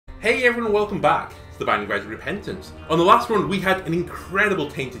Hey everyone, welcome back to the Binding Rise of Repentance. On the last run, we had an incredible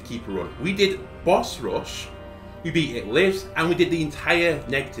Tainted Keeper run. We did Boss Rush, we beat It Lives, and we did the entire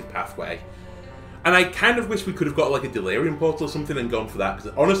negative pathway. And I kind of wish we could have got like a Delirium portal or something and gone for that,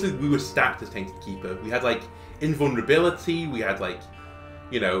 because honestly, we were stacked as Tainted Keeper. We had like invulnerability, we had like,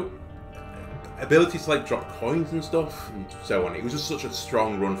 you know, abilities to like drop coins and stuff, and so on. It was just such a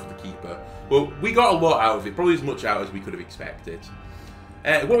strong run for the Keeper. Well, we got a lot out of it, probably as much out as we could have expected.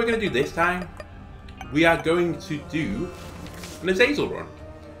 What we're going to do this time, we are going to do an Azazel run.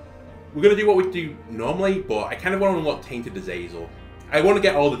 We're going to do what we do normally, but I kind of want to unlock Tainted Azazel. I want to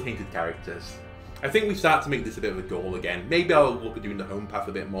get all the Tainted characters. I think we start to make this a bit of a goal again. Maybe I'll look at doing the home path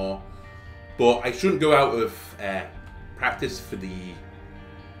a bit more, but I shouldn't go out of practice for the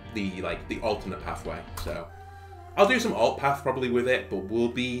alternate pathway. So I'll do some alt path probably with it, but we'll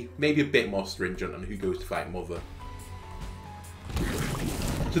be maybe a bit more stringent on who goes to fight Mother.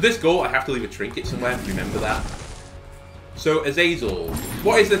 So this goal, I have to leave a trinket somewhere, remember that. So Azazel,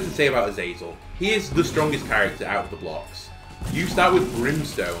 what is there to say about Azazel? He is the strongest character out of the blocks. You start with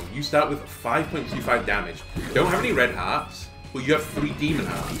Brimstone, you start with 5.25 damage. Don't have any red hearts, but you have 3 demon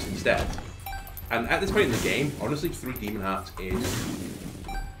hearts instead. And at this point in the game, honestly, 3 demon hearts is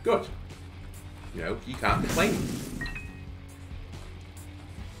good. You know, you can't complain.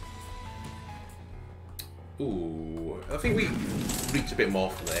 Ooh, I think we reach a bit more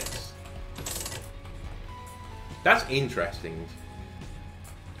for this. That's interesting.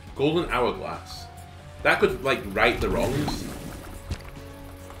 Golden Hourglass. That could, like, right the wrongs.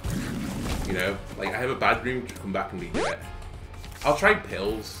 You know, like, I have a bad dream to come back and redo it. I'll try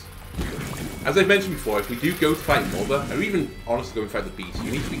pills. As I've mentioned before, if we do go to fight Mother, or even, honestly, go and fight the Beast, you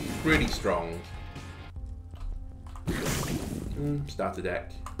need to be pretty strong. Start the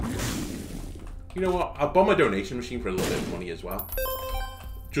deck. You know what? I'll bomb my donation machine for a little bit of money as well.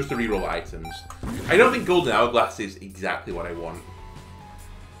 Just to reroll items. I don't think Golden Hourglass is exactly what I want.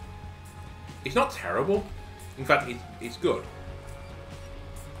 It's not terrible. In fact, it's good.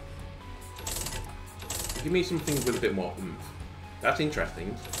 Give me something with a bit more oomph. That's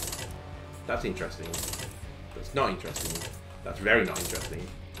interesting. That's interesting. That's not interesting. That's very not interesting.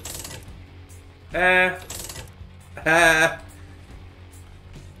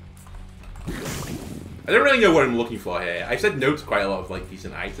 I don't really know what I'm looking for here. I've said no to quite a lot of like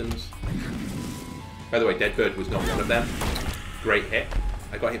decent items. By the way, Deadbird was not one of them. Great hit.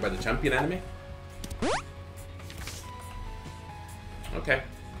 I got hit by the champion enemy. Okay.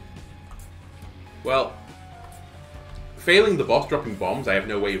 Well, failing the boss dropping bombs, I have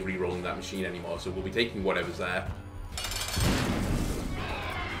no way of re-rolling that machine anymore, so we'll be taking whatever's there.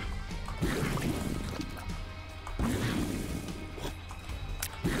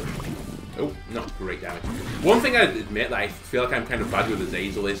 Oh, not great damage. One thing I admit that I feel like I'm kind of bad with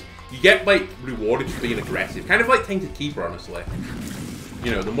Azazel is you get, like, rewarded for being aggressive. Kind of like Tainted Keeper, honestly.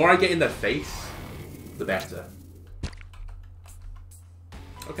 You know, the more I get in their face, the better.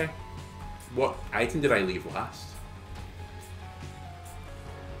 Okay. What item did I leave last?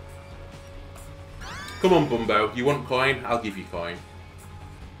 Come on, Bumbo. You want coin? I'll give you coin.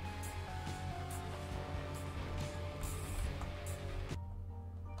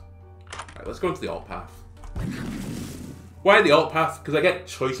 Alright, let's go into the alt path. Why the alt path? Because I get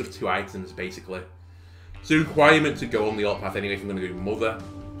choice of 2 items, basically. It's a requirement to go on the alt path anyway if I'm going to go Mother.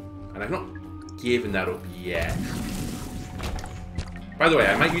 And I've not given that up yet. By the way,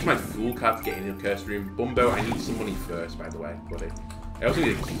 I might use my Fool card to get in the Cursed Room. Bumbo, I need some money first, by the way, buddy. I also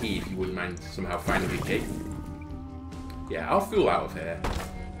need a key if you wouldn't mind somehow finding a key. Yeah, I'll Fool out of here.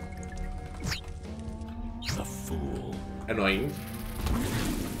 A fool. Annoying.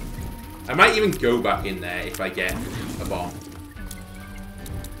 I might even go back in there if I get a bomb.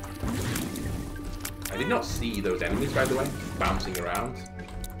 I did not see those enemies, by the way, bouncing around.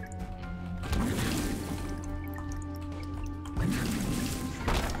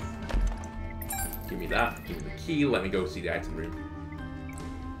 Give me that. Give me the key. Let me go see the item room.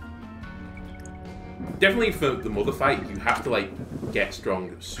 Definitely for the Mother fight, you have to, like, get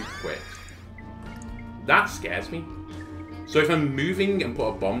strong super quick. That scares me. So if I'm moving and put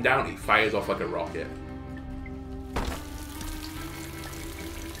a bomb down, it fires off like a rocket.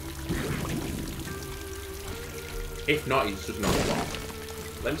 If not, it's just not a bomb.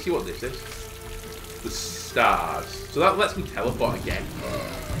 Let me see what this is. The stars. So that lets me teleport again.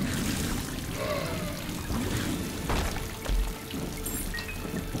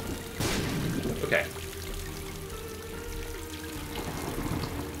 Okay.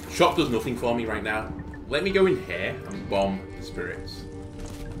 Shop does nothing for me right now. Let me go in here and bomb the spirits.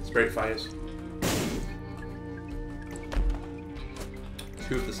 Spirit fires.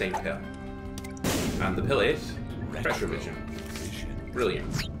 2 of the same pill. And the pill is retrovision.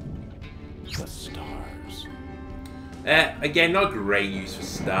 Brilliant. The stars. Again, not a great use for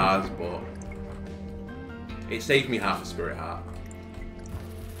stars, but it saved me half a spirit heart.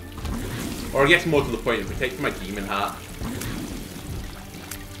 Or I guess more to the point, if we take my demon heart.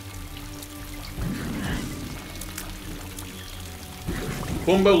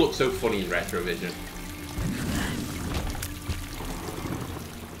 Bumbo looks so funny in retrovision.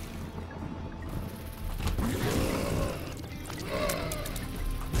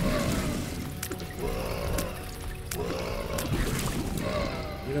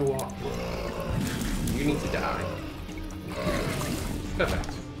 You know what? You need to die. Perfect.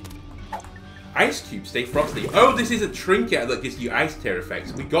 Ice cubes stay frosty. Oh, this is a trinket that gives you ice tear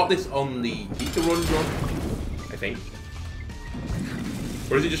effects. We got this on the Keeper run, I think.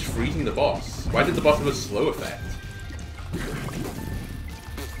 Or is it just freezing the boss? Why did the boss have a slow effect?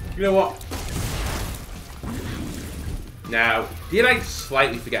 You know what? Now, did I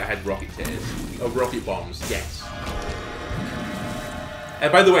slightly forget I had rocket tears? Oh, rocket bombs, yes.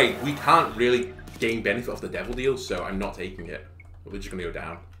 By the way, we can't really gain benefit off the devil deals, so I'm not taking it. We're just gonna go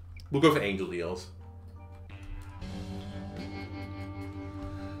down. We'll go for angel deals.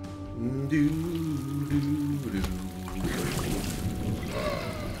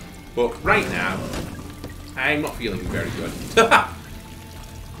 But right now, I'm not feeling very good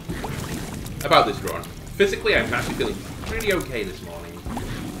about this run. Physically, I'm actually feeling pretty okay this morning,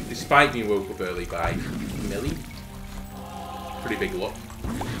 despite being woke up early by Millie. Pretty big look.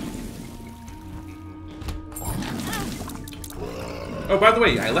 Oh, by the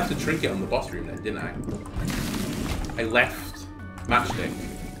way, I left a trinket on the boss room then, didn't I? I left matchstick.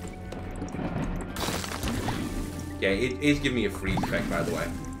 Yeah, it is giving me a freeze effect, by the way.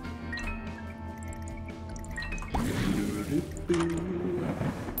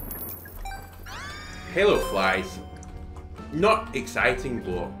 Halo flies. Not exciting,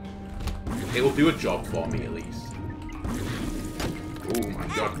 but it'll do a job for me at least. Oh my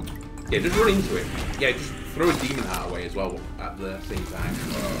god. Yeah, just run into it. Yeah, just throw a demon heart away as well at the same time.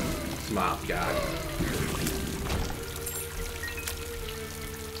 Smart guy.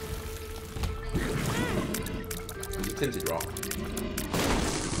 There's a tinted rock.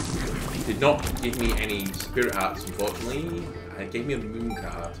 Did not give me any spirit hearts, unfortunately. It gave me a moon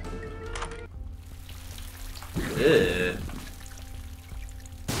card. Ugh.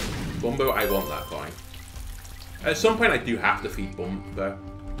 Bumbo, I want that coin. At some point I do have to feed Bumbo.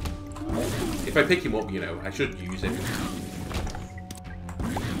 If I pick him up, you know, I should use him.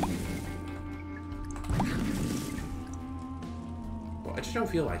 But I just don't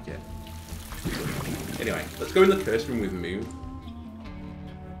feel like it. Anyway, let's go in the curse room with Moon.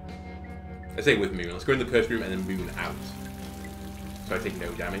 I say with Moon. Let's go in the curse room and then Moon out. So I take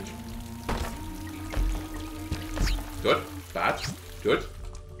no damage. Good. Bad. Good.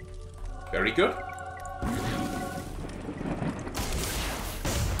 Very good.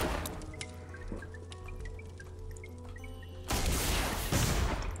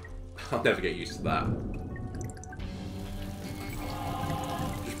 I'll never get used to that.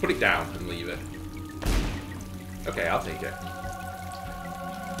 Just put it down and leave it. Okay, I'll take it.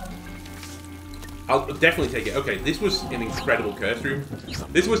 I'll definitely take it. Okay, this was an incredible curse room.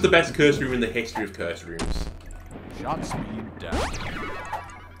 This was the best curse room in the history of curse rooms. Shot speed down.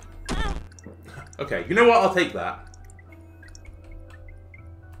 Okay, you know what? I'll take that.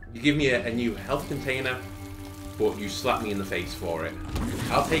 You give me a new health container, but you slap me in the face for it.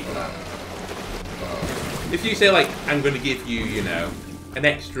 I'll take that. If you say, like, I'm going to give you, you know, an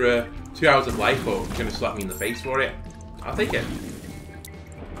extra 2 hours of life, but you're going to slap me in the face for it, I'll take it.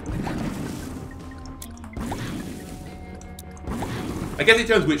 I guess it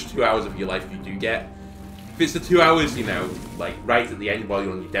depends which 2 hours of your life you do get. If it's the 2 hours, you know, like, right at the end while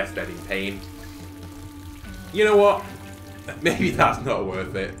you're on your deathbed in pain, you know what? Maybe that's not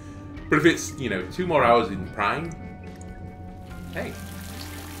worth it. But if it's, you know, 2 more hours in Prime, hey.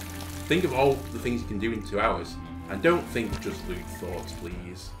 Think of all the things you can do in 2 hours. And don't think just loot thoughts,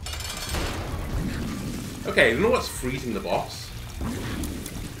 please. Okay, I don't know what's freezing the boss.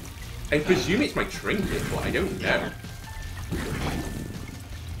 I presume it's my trinket, but I don't know.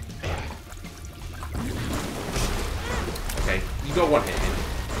 Okay, you got 1 hit in.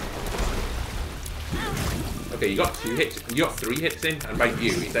 Okay, you got 2 hits. You got 3 hits in, and by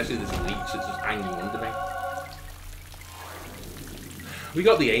you, it's actually this leech that's just hanging under me. We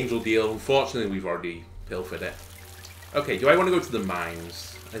got the angel deal. Unfortunately, we've already pilfered it. Okay, do I want to go to the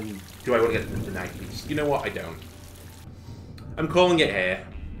mines? And do I want to get the night beast? You know what? I don't. I'm calling it here.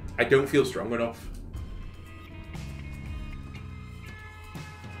 I don't feel strong enough.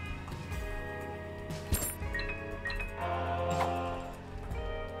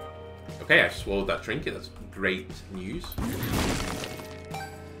 Okay, I swallowed that trinket. That's great news.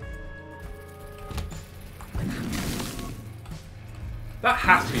 That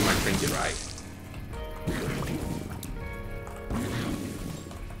has to be my trinket, right?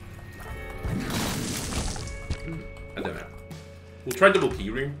 I don't know. We'll try double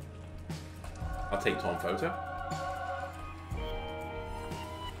key room. I'll take torn photo.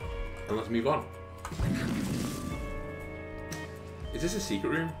 And let's move on. Is this a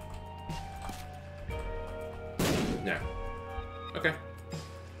secret room? No. Okay.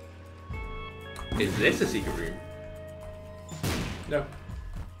 Is this a secret room? No.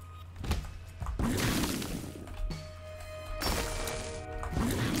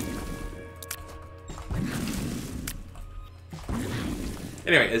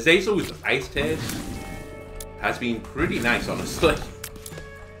 Anyway, Azazel with Ice Tears has been pretty nice, honestly.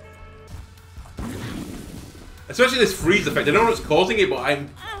 Especially this freeze effect. I don't know what's causing it, but I'm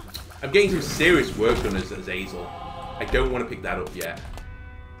getting some serious work done as Azazel. I don't want to pick that up yet.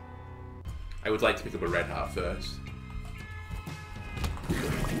 I would like to pick up a red heart first.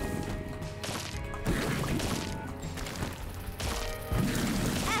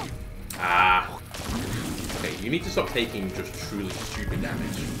 Ah. Okay, you need to stop taking just truly stupid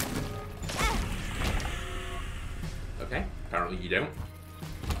damage. Okay, apparently you don't.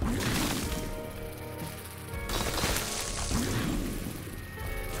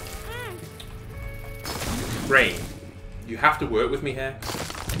 Brain, you have to work with me here.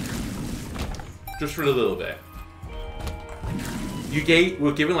 Just for a little bit.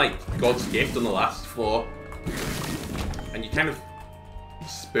 We're given like God's gift on the last floor. And you're kind of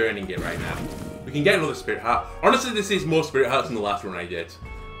spurning it right now. We can get another spirit heart. Honestly, this is more spirit hearts than the last one I did.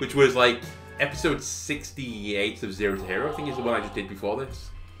 Which was like episode 68 of Zero to Hero, I think is the one I just did before this.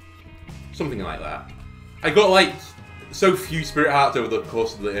 Something like that. I got like so few spirit hearts over the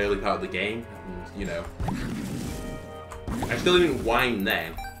course of the early part of the game. And, you know. I still didn't whine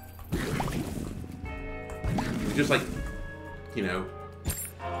then. We just like, you know,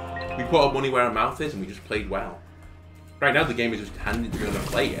 we put our money where our mouth is and we just played well. Right now the game is just handed to me on a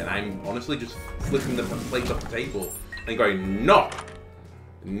plate and I'm honestly just flipping the plate off the table and going, no!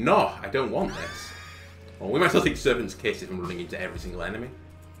 No, I don't want this. Well, we might as well take Serpent's Kiss if I'm running into every single enemy.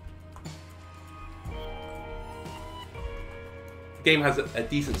 The game has a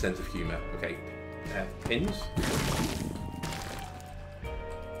decent sense of humour. Okay, pins.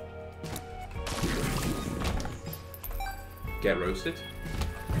 Get roasted.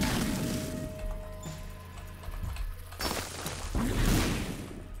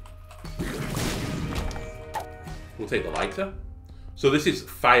 We'll take the lighter. So this is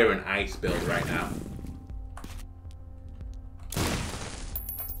fire and ice build right now.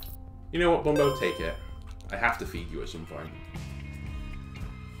 You know what, Bumbo? Take it. I have to feed you at some point.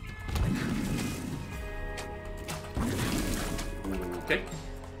 Okay.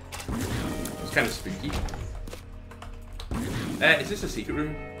 It's kind of spooky. Is this a secret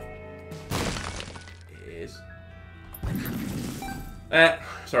room? It is.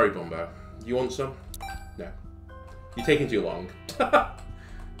 Sorry, Bumbo. You want some? No. You're taking too long.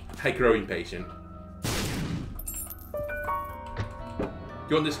 I grow impatient. Do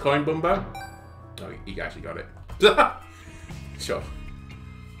you want this coin, Bumbo? No, you actually got it. Sure.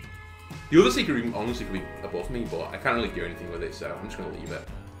 The other secret room honestly could be above me, but I can't really do anything with it, so I'm just going to leave it.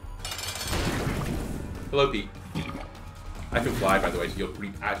 Hello, Pete. I can fly, by the way, so your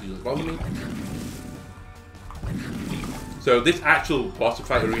creep actually doesn't bother me. So this actual boss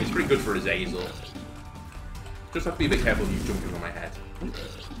fight arena is pretty good for Azazel. Just have to be a bit careful of you jumping on my head.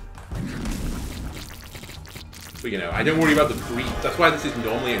 But you know, I don't worry about the creep. That's why this is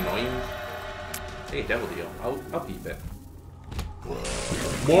normally annoying. Hey, Devil Deal. I'll keep it.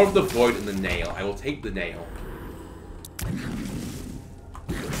 More of the void and the nail. I will take the nail.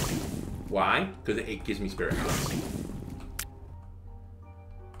 Why? Because it gives me spirit hearts.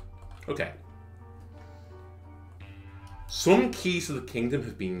 Okay. Some keys to the kingdom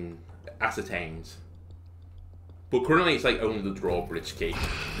have been ascertained. But currently it's like only the drawbridge key.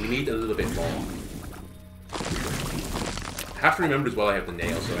 We need a little bit more. I have to remember as well I have the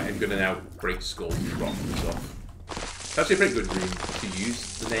nail, so I'm going to now break skulls and rock and stuff. It's actually a pretty good rune to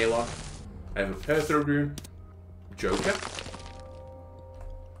use the nail on. I have a Perthro rune. Joker.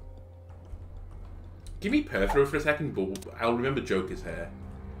 Give me Perthro for a second, but I'll remember Joker's here.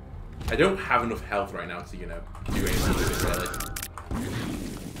 I don't have enough health right now to, you know, do anything with it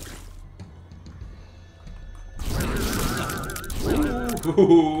really.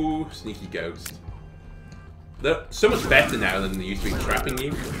 Ooh, sneaky ghost. They're so much better now than they used to be trapping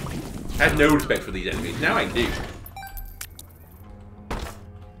you. I had no respect for these enemies. Now I do.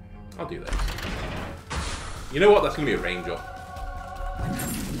 I'll do this. You know what? That's going to be a range up.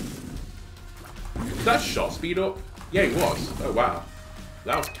 Was that shot speed up? Yeah, it was. Oh, wow.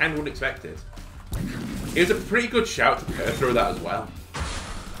 That was kind of unexpected. It was a pretty good shout to throw that as well.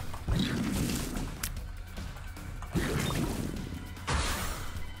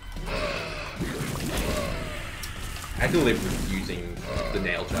 I can live with using the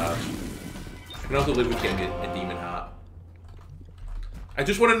nail charge. I can also live with getting a demon heart. I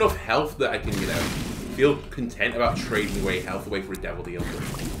just want enough health that I can, you know, feel content about trading away health away for a devil deal.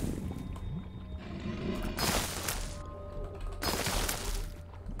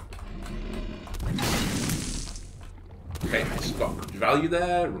 Okay, I just got good value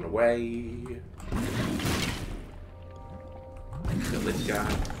there. Run away. Kill this guy,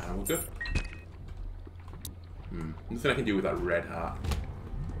 and we're good. Nothing I can do with that red heart.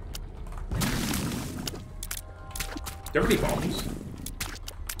 Do you have any bombs?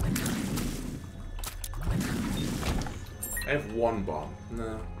 I have one bomb.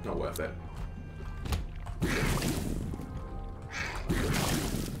 No, not worth it.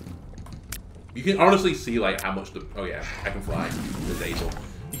 You can honestly see like how much the... Oh yeah, I can fly. The Azazel.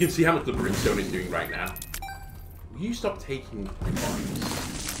 You can see how much the brimstone is doing right now. Will you stop taking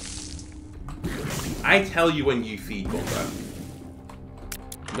bombs? I tell you when you feed Bumbo.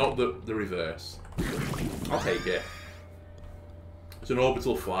 Not the reverse. I'll take it. It's an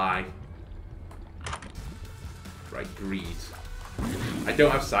orbital fly. Right, greed. I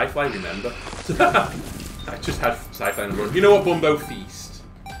don't have sci-fi, remember? I just had sci-fi and run. You know what, Bumbo? Feast.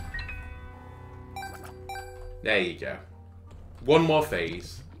 There you go. One more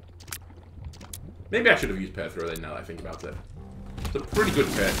phase. Maybe I should have used Perthrow then, now that I think about it. It's a pretty good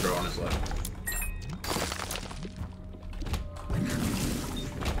Perthrow, honestly.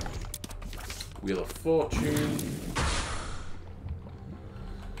 Wheel of Fortune.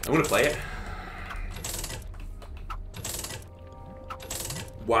 I'm gonna play it.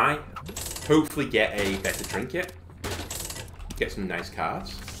 Why? Hopefully get a better trinket. Get some nice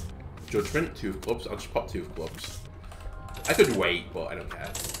cards. Judgment, 2 of clubs. I'll just pop 2 of clubs. I could wait, but I don't care.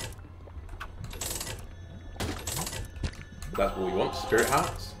 But that's what we want. Spirit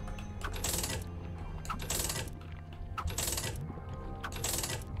Hearts.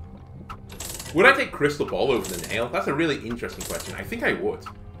 Would I take Crystal Ball over the Nail? That's a really interesting question. I think I would.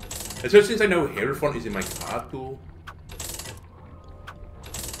 Especially since I know Hierophant is in my card pool.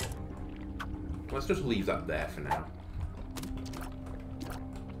 Let's just leave that there for now.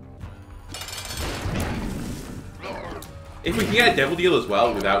 If we can get a Devil Deal as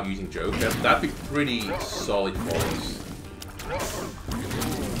well without using Joker, that'd be pretty solid for us.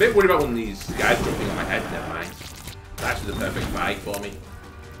 A bit worried about one of these guys jumping on my head. Never mind. That's actually the perfect fight for me.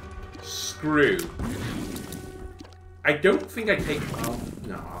 Screw. I don't think I take... Well,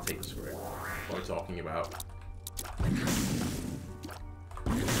 no, I'll take the screw. What are we talking about?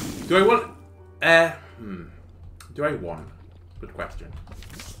 Do I want... Do I want? Good question.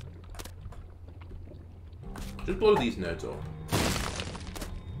 Just blow these nerds up.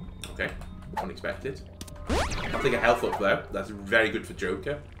 Okay. Unexpected. I'll take a health up though. That's very good for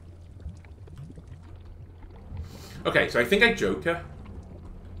Joker. Okay, so I think I Joker.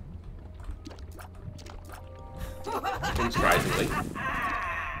 Unsurprisingly.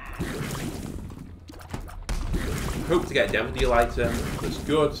 Hope to get a Devil Deal item. That's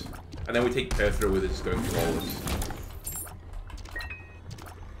good. And then we take Perthrow with us going forwards.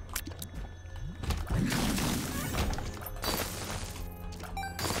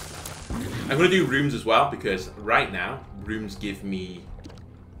 I'm going to do rooms as well, because right now, rooms give me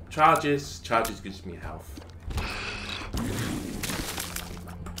charges. Charges gives me health.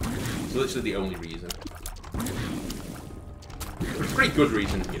 So literally the only reason. It's a pretty good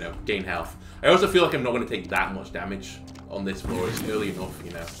reason, you know, gain health. I also feel like I'm not going to take that much damage on this floor. It's early enough,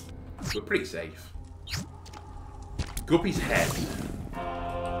 you know. We're pretty safe. Guppy's head.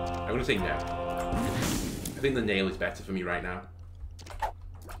 I'm going to say no. I think the nail is better for me right now.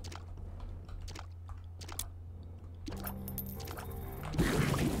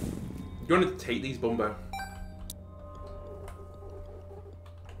 You want to take these, Bumbo?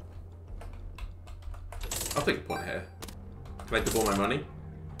 I'll take a punt here. Can I double my money?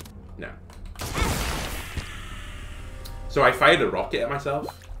 No. So I fired a rocket at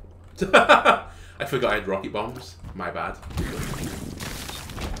myself. I forgot I had rocket bombs. My bad.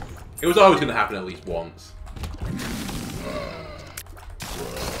 It was always going to happen at least once.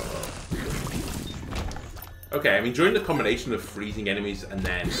 Okay, I'm enjoying the combination of freezing enemies and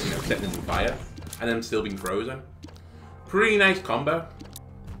then, you know, setting them on fire, and then still being frozen. Pretty nice combo.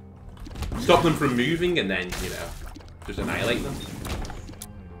 Stop them from moving and then, you know, just annihilate them.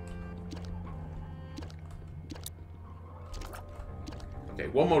 Okay,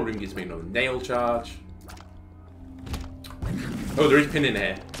 one more room gives me another nail charge. Oh, there is pin in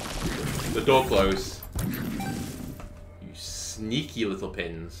here. The door closed. You sneaky little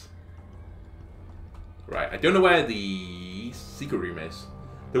pins. Right, I don't know where the secret room is.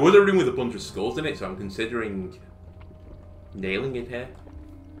 There was a room with a bunch of skulls in it, so I'm considering nailing it here.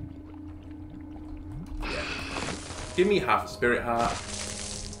 Yeah. Give me half a spirit heart.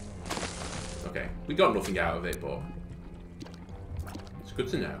 Okay, we got nothing out of it, but it's good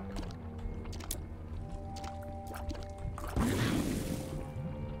to know.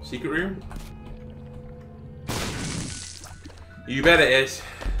 Secret room? You bet it is.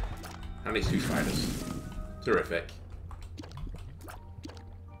 And it's 2 spiders. Terrific.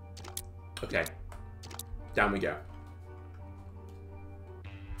 Okay. Down we go.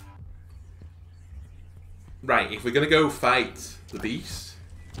 Right, if we're gonna go fight the beast,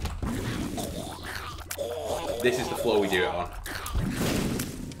 this is the floor we do it on.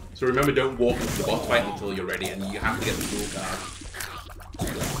 So remember, don't walk into the boss fight until you're ready, and you have to get the tool card.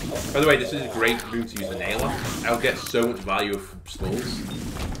 By the way, this is a great room to use the nailer. I'll get so much value of skulls.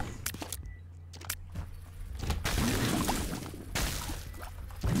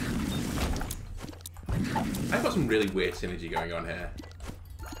 I've got some really weird synergy going on here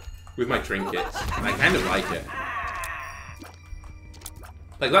with my trinkets, and I kind of like it.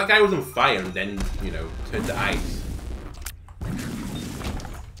 Like, that guy was on fire and then, you know, turned to ice.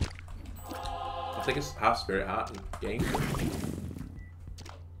 I'll take a half spirit heart and game.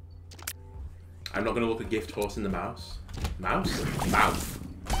 I'm not going to look a gift horse in the mouse. Mouse? Mouth.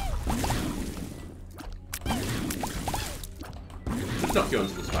 Just knock you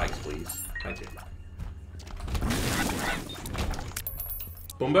onto the spikes, please. Thank you.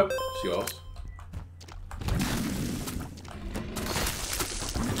 Bumbo, it's yours.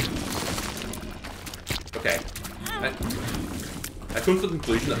 Okay. I've come to the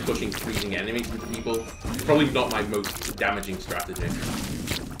conclusion that pushing freezing enemies into people is probably not my most damaging strategy.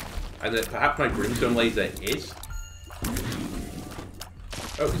 And that perhaps my brimstone laser is.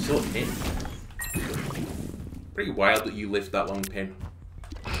 Oh, it's still a pin. Pretty wild that you lift that long pin.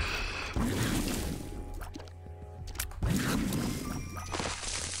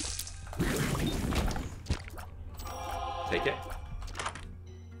 Take it.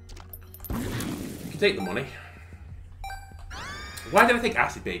 You can take the money. Why did I take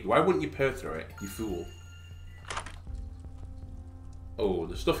acid, baby? Why wouldn't you purr through it, you fool? Oh,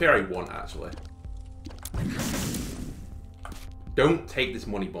 the stuff here I want, actually. Don't take this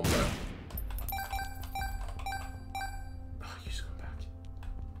money, Bumbo. Oh, you just come back.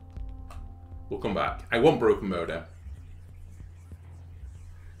 We'll come back. I want broken motor.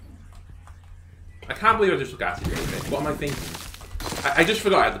 I can't believe I just took acid, baby. What am I thinking? I just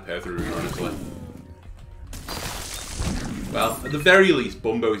forgot I had the purr through room, honestly. Well, at the very least,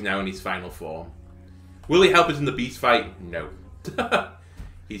 Bumbo is now in his final form. Will he help us in the beast fight? No.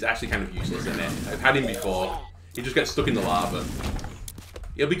 He's actually kind of useless in it. I've had him before. He just gets stuck in the lava.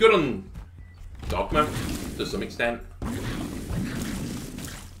 He'll be good on Dogma, to some extent.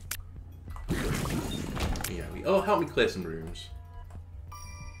 You know, he'll help me clear some rooms.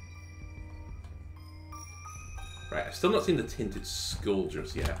 Right, I've still not seen the tinted skull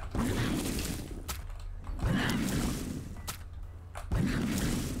just yet.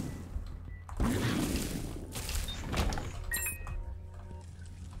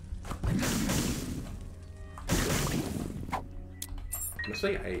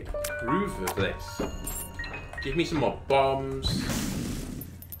 Honestly, I approve of this. Give me some more bombs.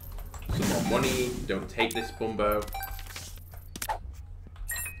 Some more money. Don't take this, Bumbo.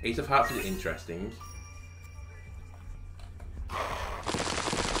 Ace of Hearts is interesting.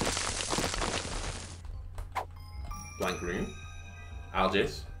 Blank room.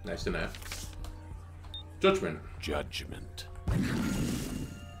 Algis. Nice to know. Judgment. Judgment.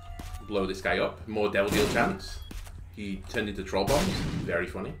 Blow this guy up. More Devil Deal chance. He turned into troll bombs. Very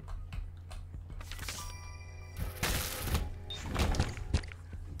funny.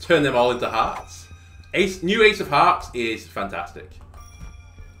 Turn them all into hearts. New Ace of Hearts is fantastic.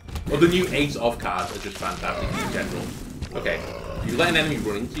 Well, the new Ace of cards are just fantastic in general. Okay, you let an enemy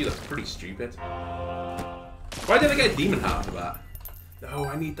run into you, that's pretty stupid. Why did I get a demon heart for that? No,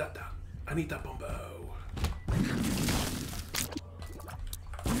 I need that. I need that Bumbo.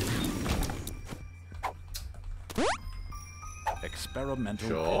 Experimental.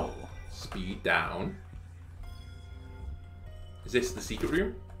 Sure. Pill. Speed down. Is this the secret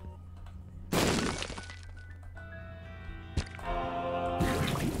room?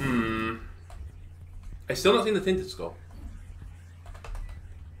 I still not seen the tinted skull.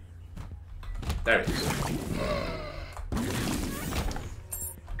 There it is.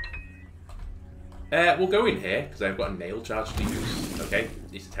 We'll go in here, because I've got a nail charge to use. Okay,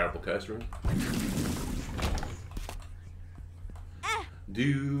 it's a terrible curse room. I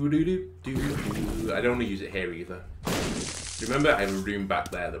don't want to use it here either. Remember, I have a room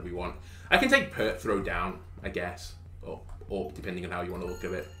back there that we want. I can take Perk Throw down, I guess. Or up, depending on how you want to look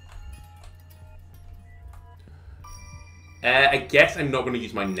at it. I guess I'm not going to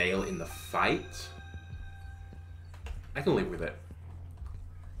use my nail in the fight. I can live with it.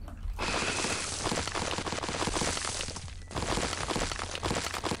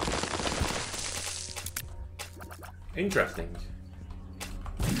 Interesting.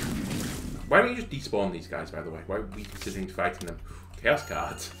 Why don't you just despawn these guys, by the way? Why are we considering fighting them? Chaos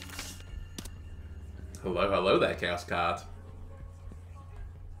card. Hello there, Chaos card.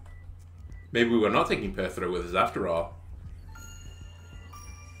 Maybe we were not taking Perthro with us after all.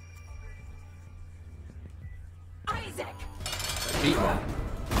 Isaac! Beat one.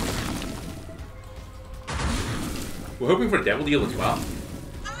 We're hoping for a devil deal as well.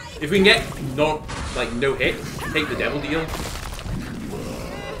 If we can get no hits, take the devil deal.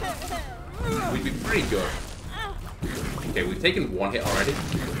 We'd be pretty good. Okay, we've taken one hit already.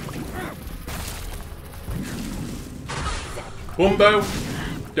 Bumbo,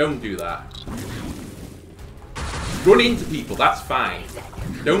 don't do that. Run into people, that's fine.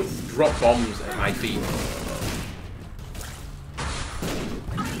 Don't drop bombs at my feet.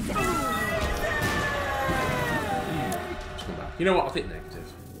 You know what, I'll take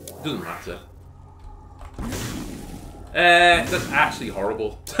negative. It doesn't matter. That's actually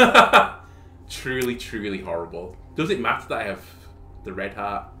horrible. Truly, truly horrible. Does it matter that I have the red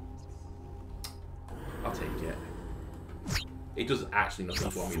heart? I'll take it. It does actually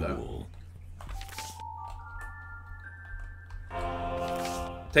nothing for me though.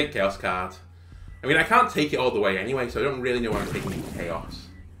 Take Chaos card. I mean, I can't take it all the way anyway, so I don't really know why I'm taking Chaos.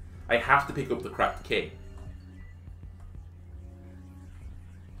 I have to pick up the cracked key.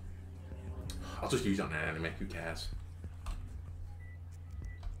 I'll just use it on an enemy, who cares?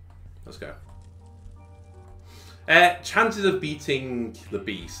 Let's go. Chances of beating the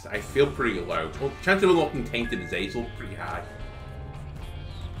beast, I feel pretty low. Well, chances of unlocking tainted Azazel, pretty high.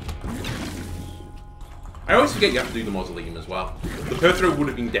 I always forget you have to do the mausoleum as well. The Perthro would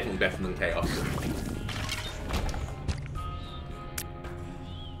have been definitely better than Chaos.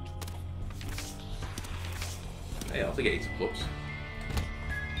 Hey, I'll take 8 of clubs.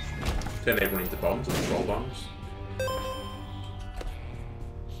 Turn everyone into bombs and control bombs.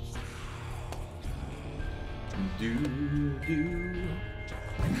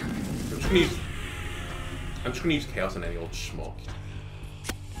 I'm just gonna use Chaos on any old schmuck.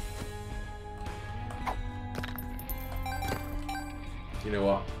 You know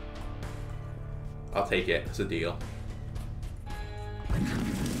what? I'll take it. It's a deal.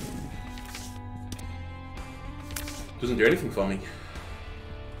 Doesn't do anything for me.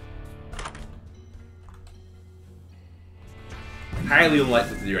 Highly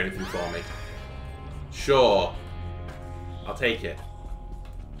unlikely to do anything for me. Sure. I'll take it.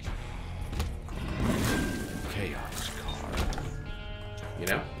 Chaos card. You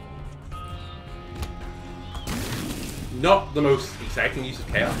know? Not the most exciting use of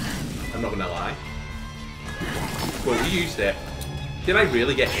Chaos. I'm not gonna lie. But we used it. Did I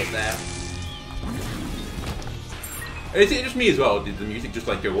really get hit there? Is it just me as well, or did the music just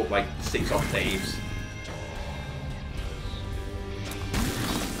like go up like 6 octaves?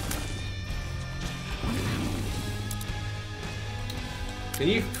 Can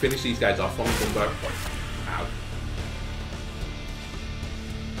you finish these guys off on me, Bumbo? Ow.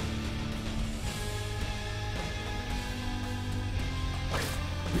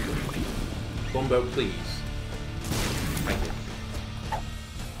 Bumbo, please. Thank you.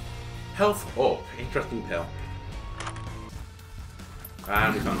 Health up. Interesting pill.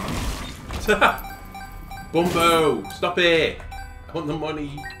 And we found Bumbo! Stop it! I want the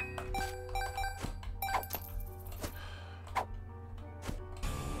money!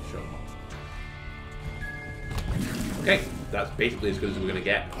 Sure. Okay, that's basically as good as we're gonna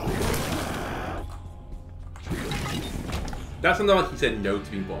get. That sounded like he said no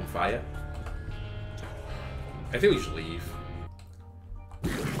to being put on fire. I think we should leave.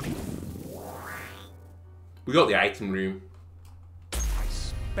 We got the item room.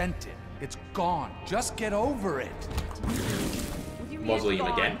 Spent it. It's gone. Just get over it. Mausoleum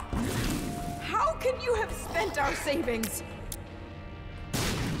again. How can you have spent our savings?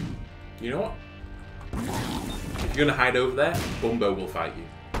 You know what? If you're gonna hide over there, Bumbo will fight you.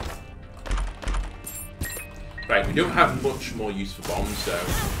 Right, we don't have much more use for bombs, so...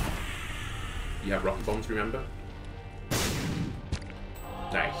 You have rocket bombs, remember?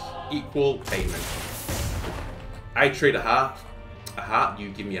 Nice. equal payment. I trade a heart, you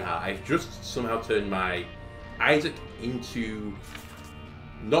give me a heart. I've just somehow turned my Isaac into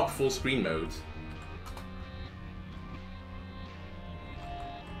not full screen mode.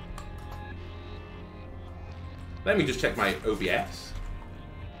 Let me just check my OBS.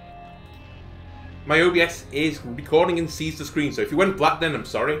 My OBS is recording and sees the screen, so if you went black then I'm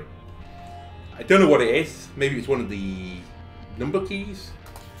sorry. I don't know what it is. Maybe it's one of the number keys.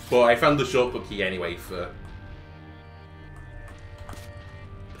 But I found the shortcut key anyway for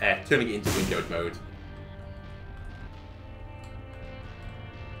turning it into windowed mode.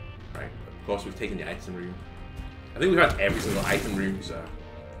 Right, of course we've taken the item room. I think we've had every single item room, so...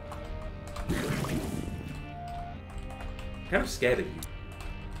 I'm kind of scared of you.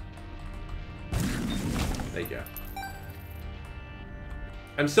 There you go.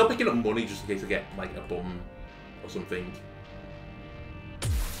 I'm still picking up money just in case I get, like, a bum or something.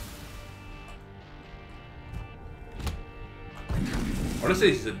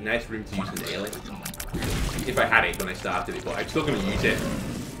 Honestly, this is a nice room to use the nail in. If I had it when I started it, but I'm still going to use it.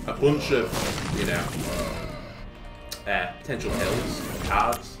 A bunch of, you know, potential kills,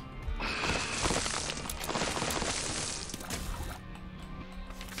 cards.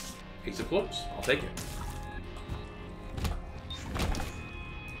 Ace of clubs, I'll take it.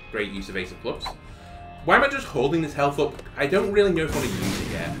 Great use of Ace of clubs. Why am I just holding this health up? I don't really know if I want to use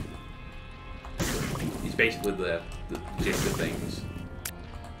it yet. It's basically the gist of things.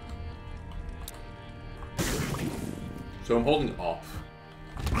 So I'm holding it off.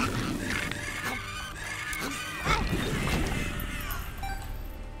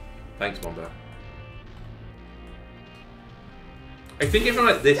 Thanks, Bomber. I think if I'm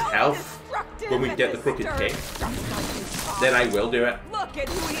at this health, when we get the crooked kick, then I will do it. Look at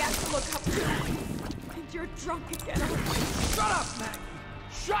who he has to look up to. And you're drunk again. Shut up, Maggie.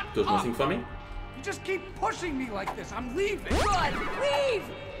 Shut up. Does nothing for me. You just keep pushing me like this. I'm leaving. Good, leave.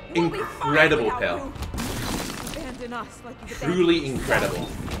 Incredible pill. Abandon us like you Truly incredible.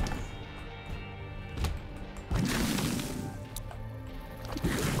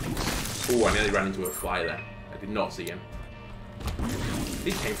 Oh, I nearly ran into a fly there. I did not see him.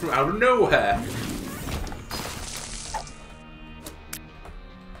 He came from out of nowhere.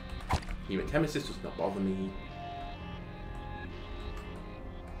 Hematemesis does not bother me.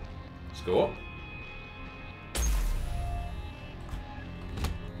 Score.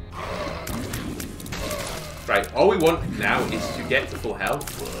 Right, all we want now is to get to full health.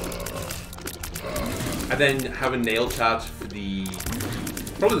 And then have a nail charge for the...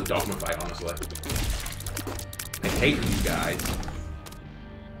 probably the dogma fight, honestly. I hate these guys.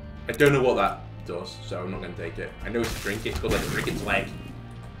 I don't know what that does, so I'm not going to take it. I know it's a trinket, it's called like a trinket's leg.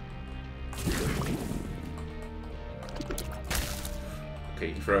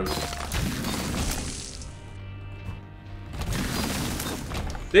 Okay, he froze.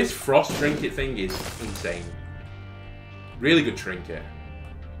 This frost trinket thing is insane. Really good trinket.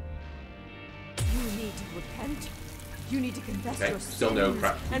 You need to repent. You need to confess your still no sins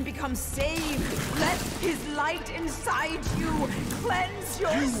crap. and become saved. Let his light inside you cleanse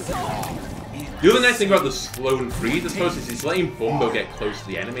your soul. The other nice thing about the slow and freeze, I suppose, is it's letting Bumbo get close to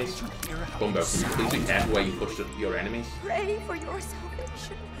the enemies. Bumbo, please be careful where you push your enemies. Pray for your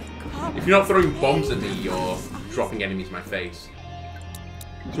salvation. Come. If you're not throwing bombs at me, you're dropping enemies in my face.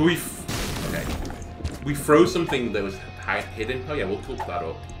 So we froze something that was hidden. Oh yeah, we'll cook that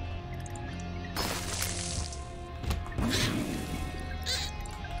up.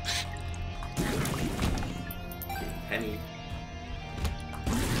 Penny.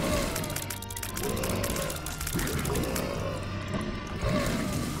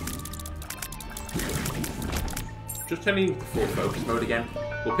 Just turning into full focus mode again.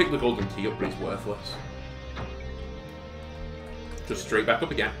 We'll pick the golden key up, but it's worthless. Just straight back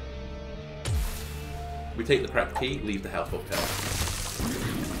up again. We take the cracked key, leave the health up pill.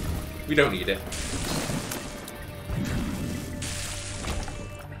 We don't need it.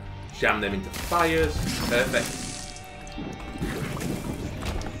 Jam them into fires. Perfect.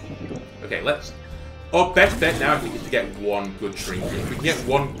 Okay, let's... Our best bet now, I think, is to get one good trinket. If we can get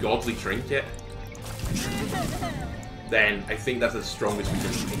one godly trinket, then I think that's as strong as we can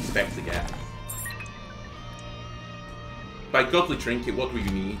expect to get. By godly trinket, what do we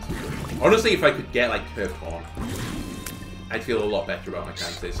need? Honestly, if I could get, like, curved horn, I'd feel a lot better about my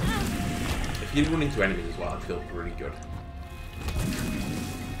chances. If you run into enemies as well, I'd feel really good.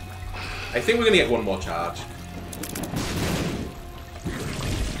 I think we're going to get one more charge.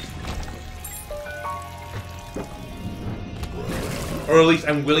 Or at least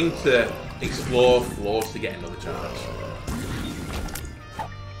I'm willing to explore floors to get another charge.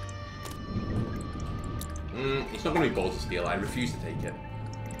 It's not going to be Balls of Steel. I refuse to take it.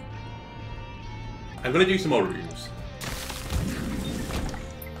 I'm going to do some more rooms.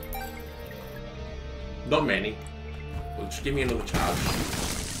 Not many. But just give me another charge.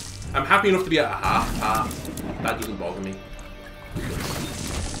 I'm happy enough to be at a half part. That doesn't bother me.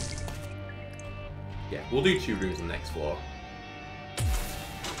 Yeah, we'll do 2 rooms on the next floor.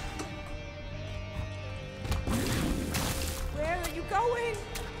 Where are you going?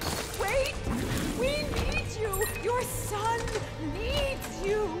 Wait! We need you! Your son needs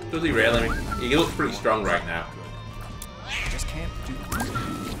you! Does he really? He looks pretty strong right now. Just can't do this.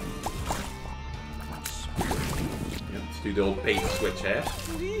 Yeah, let's do the old bait switch here.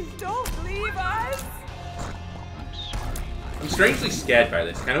 Please don't leave us! I'm strangely scared by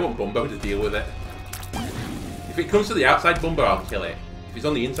this. I kind of want Bumbo to deal with it. If it comes to the outside Bumbo, I'll kill it. If it's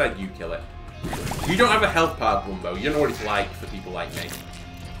on the inside, you kill it. You don't have a health bar, Bumbo. You don't know what it's like for people like me.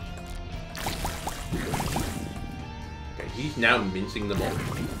 Okay, he's now mincing them up.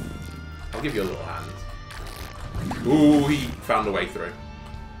 I'll give you a little hand. Ooh, he found a way through.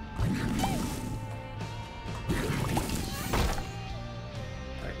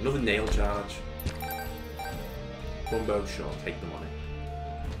 Right, another nail charge. Bumbo, sure, take the money.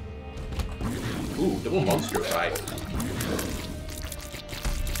 Ooh, double monster fight.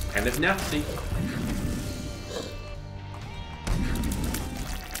 Kind of nasty.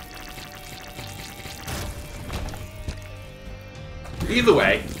 Either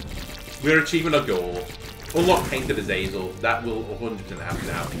way, we're achieving a goal. Unlock Tainted Azazel. That will 100% happen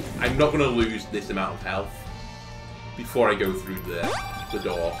now. I'm not going to lose this amount of health before I go through the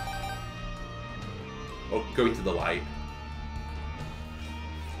door. Or go into the light.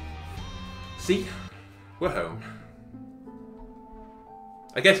 See? We're home.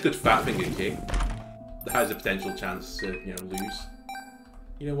 I guess good fat finger kick. That has a potential chance to, you know, lose.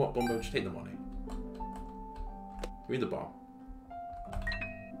 You know what, Bumbo? Just take the money. Give me the bomb.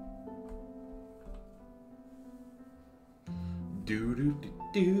 Do.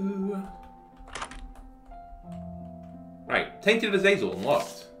 Right, Tainted Azazel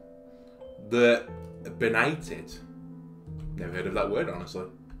unlocked. The Benighted. Never heard of that word, honestly.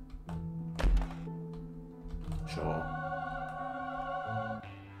 Sure.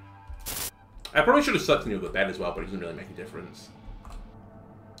 I probably should have slept in the other bed as well, but it doesn't really make a difference.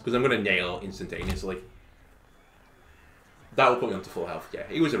 Because I'm going to nail instantaneously. That will put me onto full health. Yeah,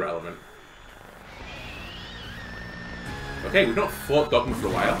 he was irrelevant. Okay, we've not fought Dogma for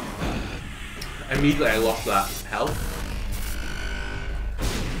a while. Immediately I lost that health.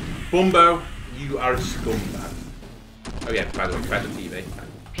 Bumbo, you are a scumbag. Oh yeah, by the way, grab the TV.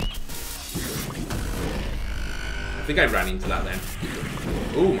 I think I ran into that then.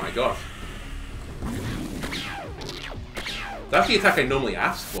 Oh my god. That's the attack I normally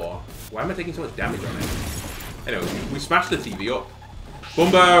ask for. Why am I taking so much damage on it? Anyway, we smashed the TV up.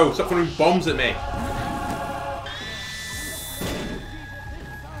 Bumbo, stop throwing bombs at me.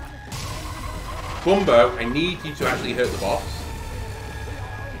 Bumbo, I need you to actually hurt the boss.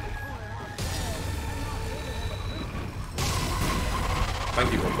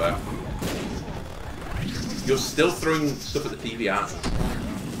 Thank you, Bumbo. You're still throwing stuff at the TV, aren't you?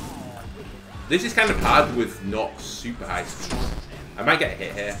 This is kind of hard with not super high speed. I might get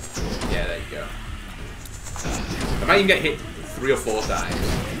hit here. Yeah, there you go. I might even get hit 3 or 4 times.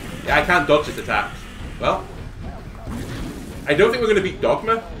 Yeah, I can't dodge this attack. Well, I don't think we're going to beat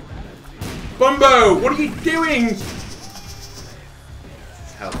Dogma. Bumbo, what are you doing?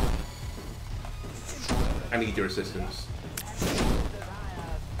 Help. I need your assistance.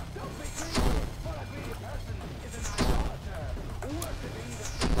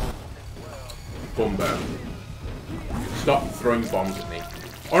 Bumbo. Stop throwing bombs at me.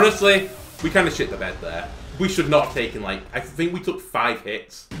 Honestly, we kind of shit the bed there. We should not have taken, like, I think we took 5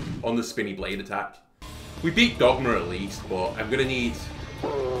 hits on the spinny blade attack. We beat Dogma at least, but I'm going to need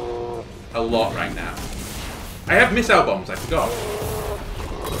a lot right now. I have missile bombs, I forgot.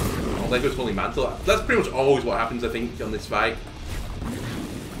 Oh, there goes Holy Mantle. That's pretty much always what happens, I think, on this fight.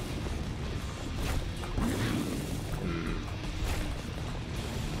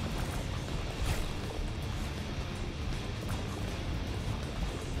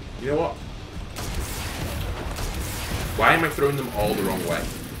 You know what? Why am I throwing them all the wrong way?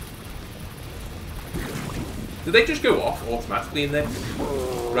 Did they just go off automatically in this?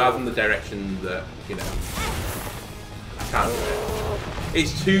 Rather than the direction that, you know... I can't do it.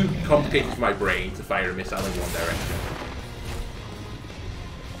 It's too complicated for my brain to fire a missile in one direction.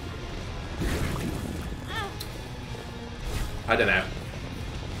 I don't know.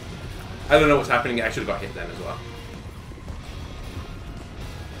 I don't know what's happening. I should have got hit then as well.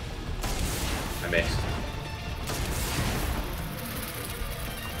 I missed.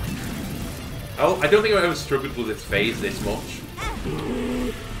 Oh, I don't think I've ever struggled with this phase this much.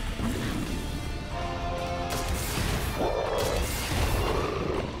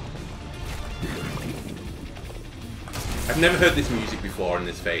 I've never heard this music before in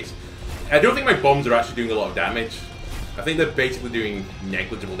this phase. I don't think my bombs are actually doing a lot of damage. I think they're basically doing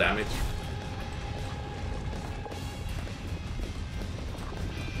negligible damage.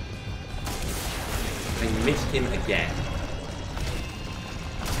 I missed him again.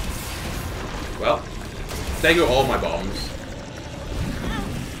 Well, there go all my bombs.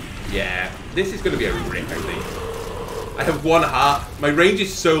 Yeah, this is going to be a rip, I think. I have 1 heart. My range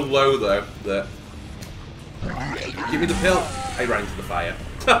is so low, though, that... Give me the pill. I ran into the fire.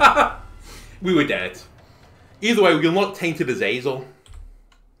 We were dead. Either way, we unlocked Tainted Azazel.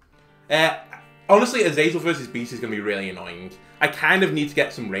 Honestly, Azazel versus Beast is going to be really annoying. I kind of need to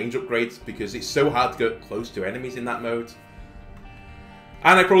get some range upgrades because it's so hard to get close to enemies in that mode.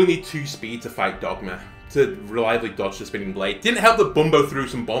 And I probably need 2 speed to fight Dogma to reliably dodge the spinning blade. Didn't help that Bumbo threw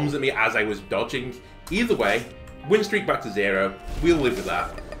some bombs at me as I was dodging. Either way, win streak back to 0. We'll live with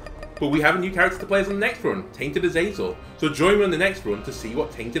that. But we have a new character to play as on the next run, Tainted Azazel. So join me on the next run to see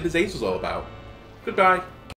what Tainted Azazel's all about. Goodbye.